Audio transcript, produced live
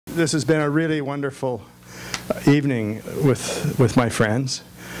This has been a really wonderful evening with my friends.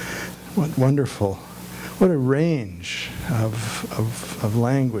 What wonderful, what a range of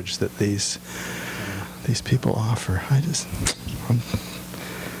language that these people offer. I'm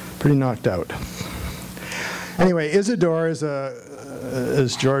pretty knocked out. Anyway, Isidore is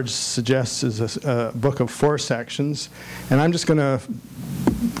as George suggests, is a book of 4 sections, and I'm just going to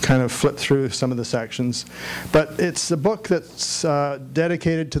kind of flip through some of the sections. But it's a book that's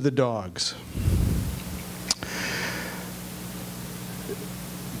dedicated to the dogs.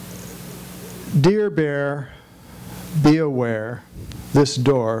 Dear bear, be aware, this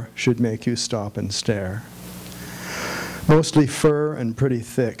door should make you stop and stare. Mostly fur and pretty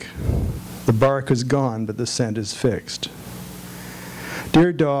thick. The bark is gone, but the scent is fixed.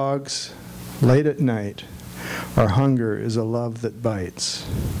 Dear dogs, late at night, our hunger is a love that bites.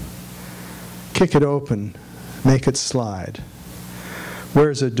 Kick it open, make it slide.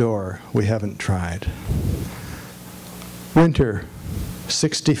 Where's a door we haven't tried? Winter,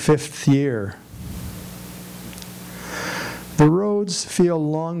 65th year. The roads feel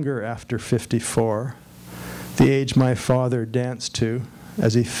longer after 54, the age my father danced to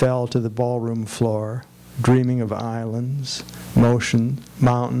as he fell to the ballroom floor, dreaming of islands,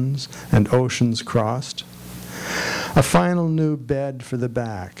 mountains, and oceans crossed. A final new bed for the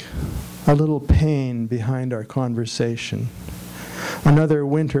back, a little pain behind our conversation, another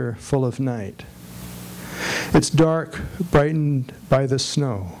winter full of night. It's dark, brightened by the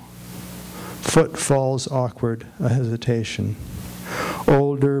snow. Footfalls awkward, a hesitation.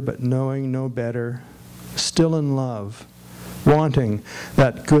 Older but knowing no better, still in love, wanting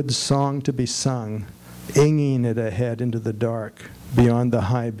that good song to be sung, inging it ahead into the dark, beyond the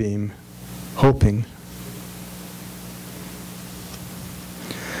high beam, hoping.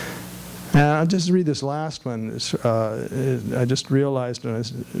 I'll just read this last one. I just realized when I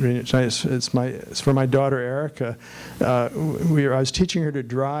was reading it tonight, it's for my daughter Erica. I was teaching her to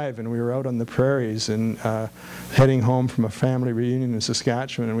drive, and we were out on the prairies and heading home from a family reunion in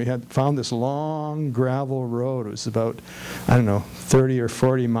Saskatchewan, and we had found this long gravel road. It was about, 30 or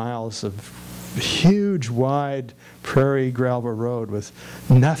 40 miles of huge, wide prairie gravel road with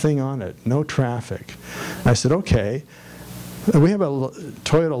nothing on it, no traffic. I said, okay. We have a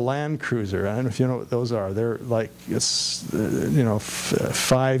Toyota Land Cruiser. I don't know if you know what those are. They're like, it's,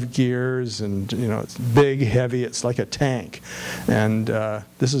 5 gears, and, it's big, heavy. It's like a tank. And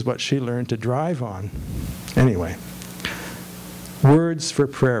this is what she learned to drive on. Anyway, words for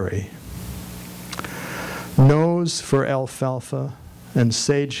prairie. Nose for alfalfa and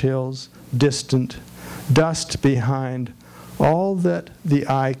sage hills, distant, dust behind, all that the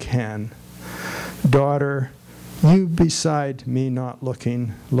eye can. Daughter, you beside me not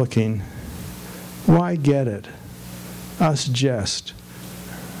looking. Why get it? Us just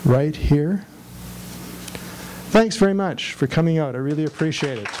right here? Thanks very much for coming out. I really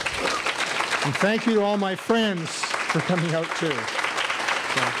appreciate it. And thank you to all my friends for coming out too. So,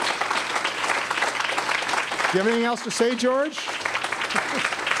 do you have anything else to say, George?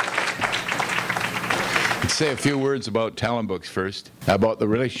 Let's say a few words about Talon Books first, about the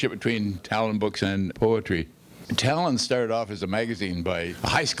relationship between Talon Books and poetry. Talon started off as a magazine by a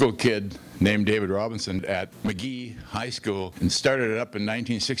high school kid named David Robinson at McGee High School, and started it up in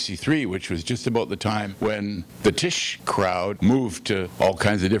 1963, which was just about the time when the Tisch crowd moved to all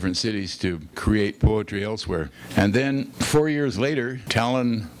kinds of different cities to create poetry elsewhere. And then 4 years later,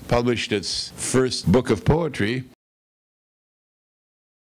 Talon published its first book of poetry,